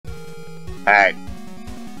Hey.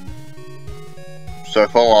 So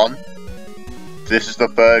hold on. This is the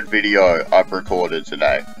third video I've recorded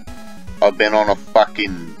today. I've been on a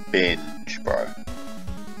fucking binge, bro.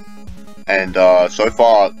 And so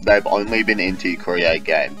far they've only been indie create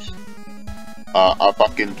games. I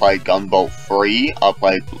fucking played Gunvolt 3. I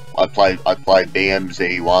played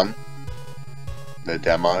BMZ1, the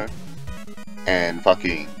demo, and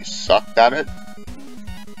fucking sucked at it.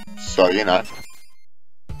 So you know,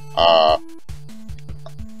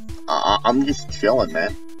 I'm just chilling,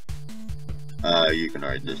 man. You can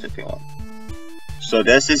read this if you want. So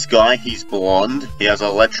there's this guy, he's blonde, he has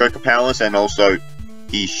electric powers, and also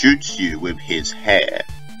he shoots you with his hair.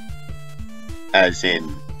 As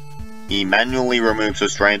in, he manually removes a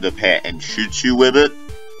strand of hair and shoots you with it,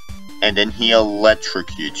 and then he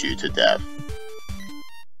electrocutes you to death.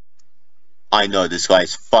 I know, this guy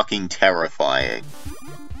is fucking terrifying.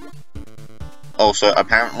 Also,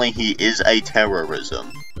 apparently he is a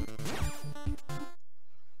terrorism.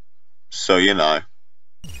 So, you know.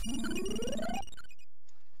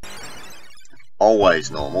 Always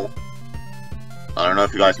normal. I don't know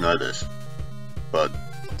if you guys know this, but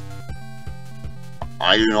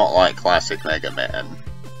I do not like classic Mega Man.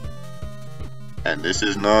 And this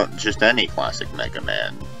is not just any classic Mega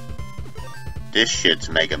Man. This shit's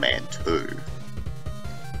Mega Man 2.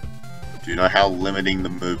 Do you know how limiting the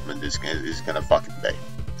movement is gonna fucking be?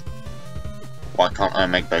 Why can't I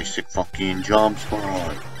make basic fucking jumps, bro?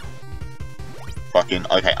 Fucking,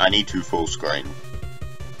 okay, I need to full screen.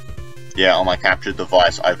 Yeah, on my captured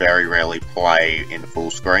device, I very rarely play in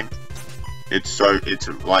full screen. It's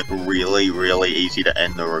like really easy to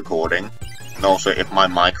end the recording. And also, if my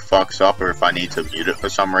mic fucks up or if I need to mute it for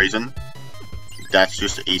some reason, that's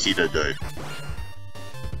just easy to do.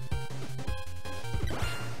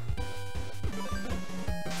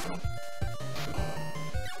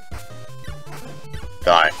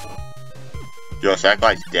 Die. Yo, so that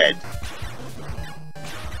guy's dead.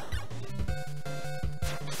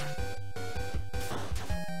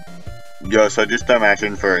 Yo, so just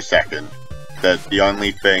imagine for a second that the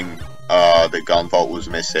only thing that Gunvolt was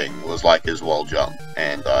missing was like his wall jump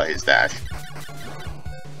and his dash.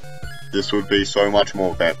 This would be so much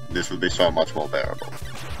more bearable.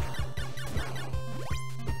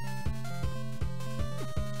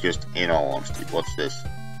 Just in all honesty, what's this?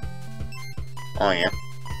 Oh yeah.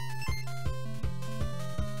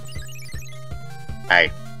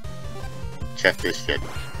 Hey. Check this shit.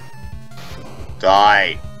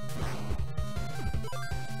 Die!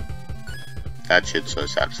 That shit's so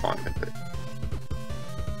satisfying to do.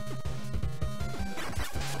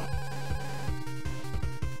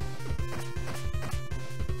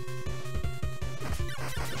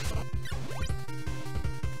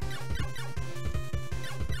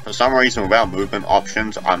 For some reason, without movement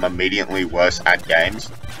options, I'm immediately worse at games.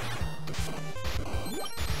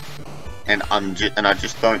 And I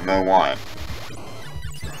just don't know why.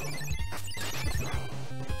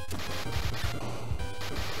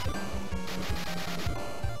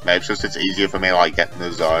 Maybe it's just it's easier for me to like get in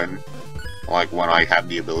the zone, like when I have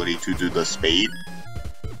the ability to do the speed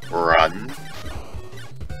run.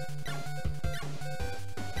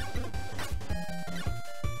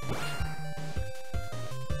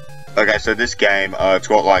 Okay, so this game, it's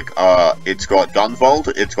got Gunvolt,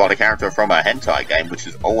 it's got a character from a hentai game, which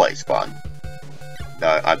is always fun.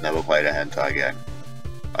 No, I've never played a hentai game.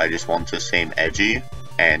 I just want to seem edgy,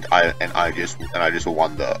 and I just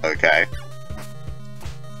wonder, okay.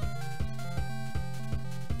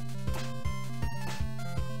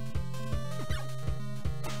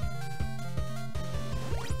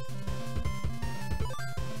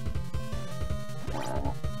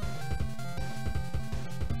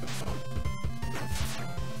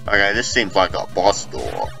 Okay, this seems like a boss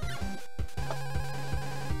door.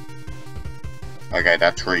 Okay,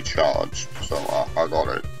 that's recharged, so I got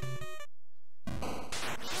it.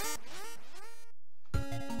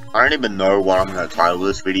 I don't even know what I'm gonna title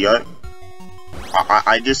this video.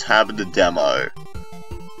 I just have the demo.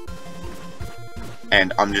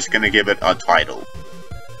 And I'm just gonna give it a title.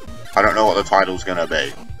 I don't know what the title's gonna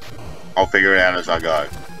be. I'll figure it out as I go.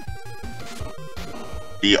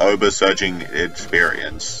 The Ober-Surging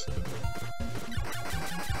Experience.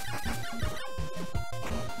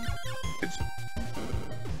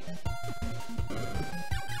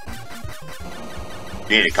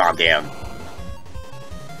 You need to calm down.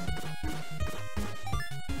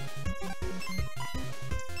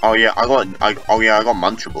 Oh yeah, I got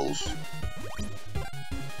Munchables.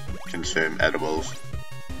 Consume edibles.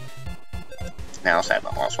 Now I'll save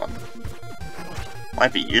that last one.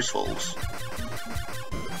 Might be useful.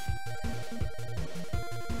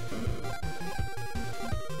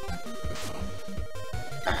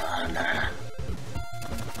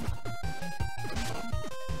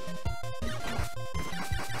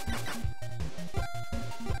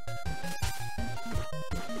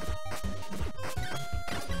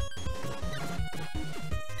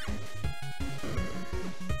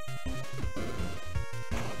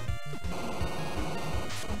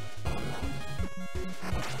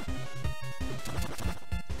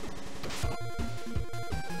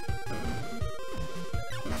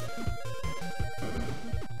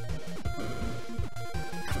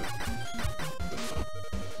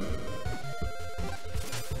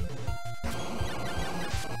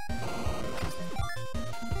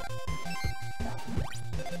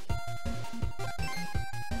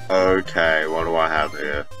 Okay, what do I have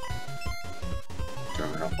here?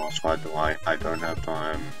 Don't have boss fight delight. I don't have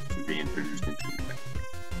time to be introduced into it.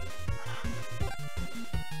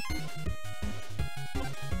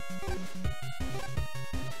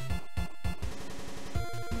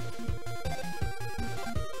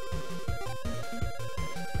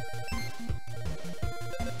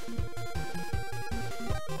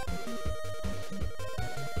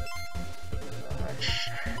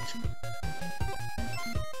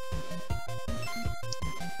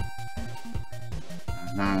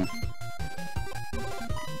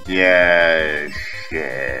 Yeah,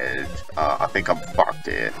 shit. I think I'm fucked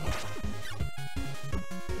here.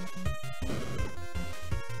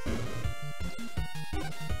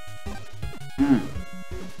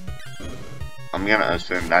 I'm gonna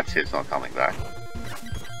assume that shit's not coming back.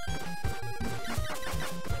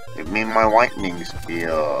 Give me my lightning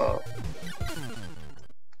spear.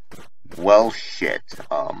 Well, shit.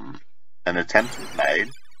 An attempt was made.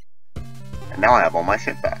 And now I have all my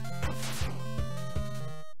shit back.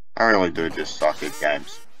 I really do just suck at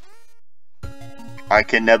games. I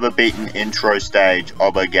can never beat an intro stage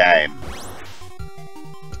of a game.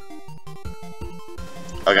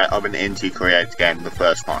 Okay, of an NT Creates game the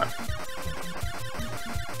first time.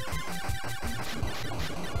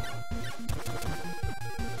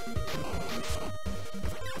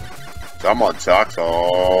 Someone sucks.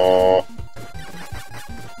 Oh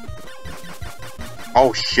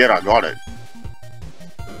shit, I got it.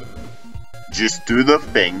 Just do the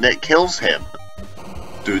thing that kills him.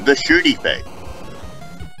 Do the shooty thing.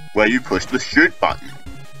 Where you push the shoot button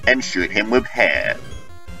and shoot him with hair.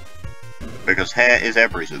 Because hair is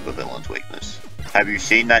every supervillain's weakness. Have you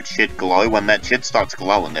seen that shit glow? When that shit starts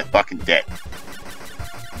glowing, they're fucking dead.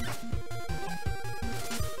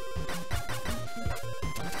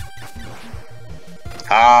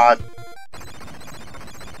 Hard.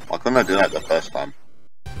 Why couldn't I do that the first time?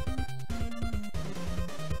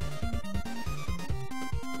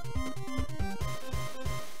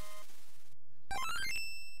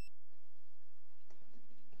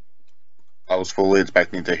 I was fully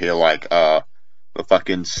expecting to hear like the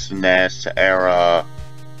fucking SNES era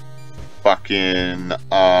fucking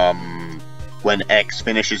when X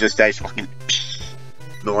finishes a stage fucking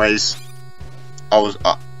noise. I was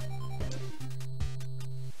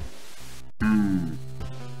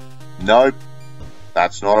Nope.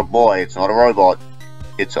 That's not a boy, it's not a robot.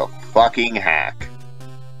 It's a fucking hack.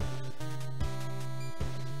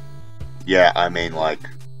 Yeah, I mean like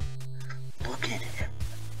look at him.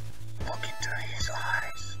 Look into his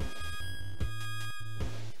eyes.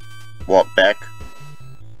 What, Beck?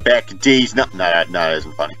 Beck D's no, that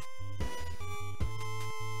isn't funny.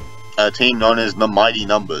 A team known as the Mighty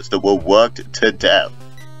Numbers that were worked to death.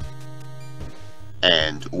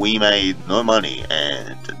 And we made no money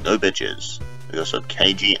and no bitches because of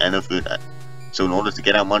KG and Afuna. So in order to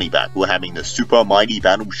get our money back, we're having the Super Mighty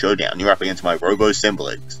Battle Showdown. You're up against my Robo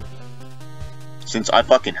siblings. Since I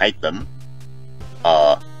fucking hate them,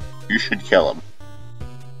 you should kill them.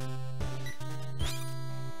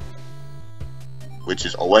 Which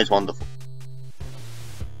is always wonderful.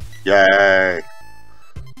 Yay!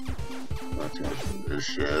 Let's go through this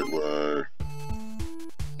shit, whoa.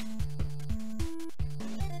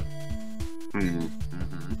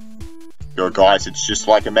 Yo guys, it's just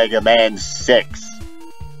like a Mega Man 6.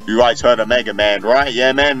 You guys heard of Mega Man, right?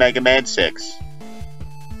 Yeah man, Mega Man 6.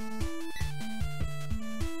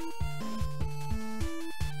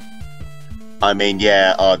 I mean,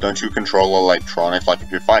 yeah, don't you control electronics like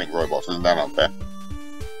if you're fighting robots? Isn't that unfair?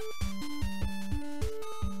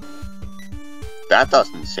 That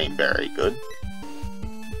doesn't seem very good.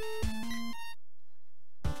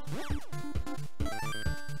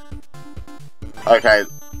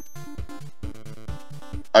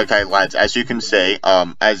 Okay, lads, as you can see,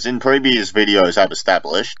 as in previous videos I've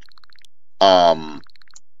established,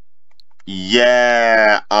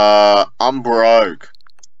 yeah, I'm broke.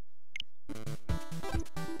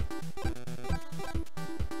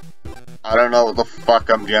 I don't know what the fuck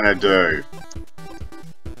I'm gonna do.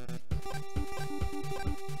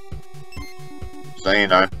 So, you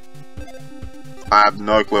know, I have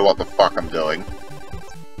no clue what the fuck I'm doing.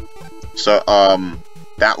 So,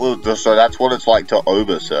 so that's what it's like to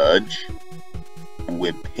oversurge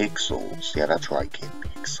with pixels. Yeah, that's right, kid,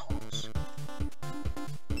 pixels.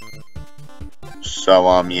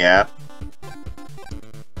 So, yeah.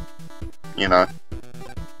 You know.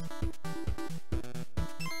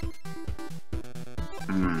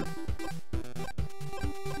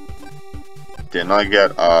 Didn't I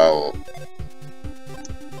get,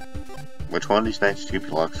 which one of these nights do you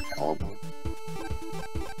like Caliber?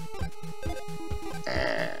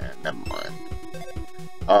 And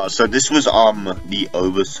So this was, the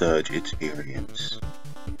Oversurge experience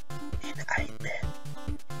in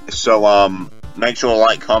 8-bit. So, make sure to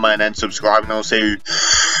like, comment, and subscribe, and I'll see you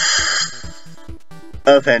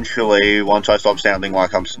eventually, once I stop sounding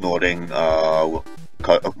like I'm snorting,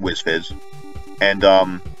 Whiz Fizz. And,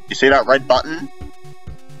 you see that red button?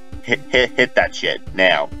 Hit that shit,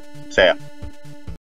 now. See ya.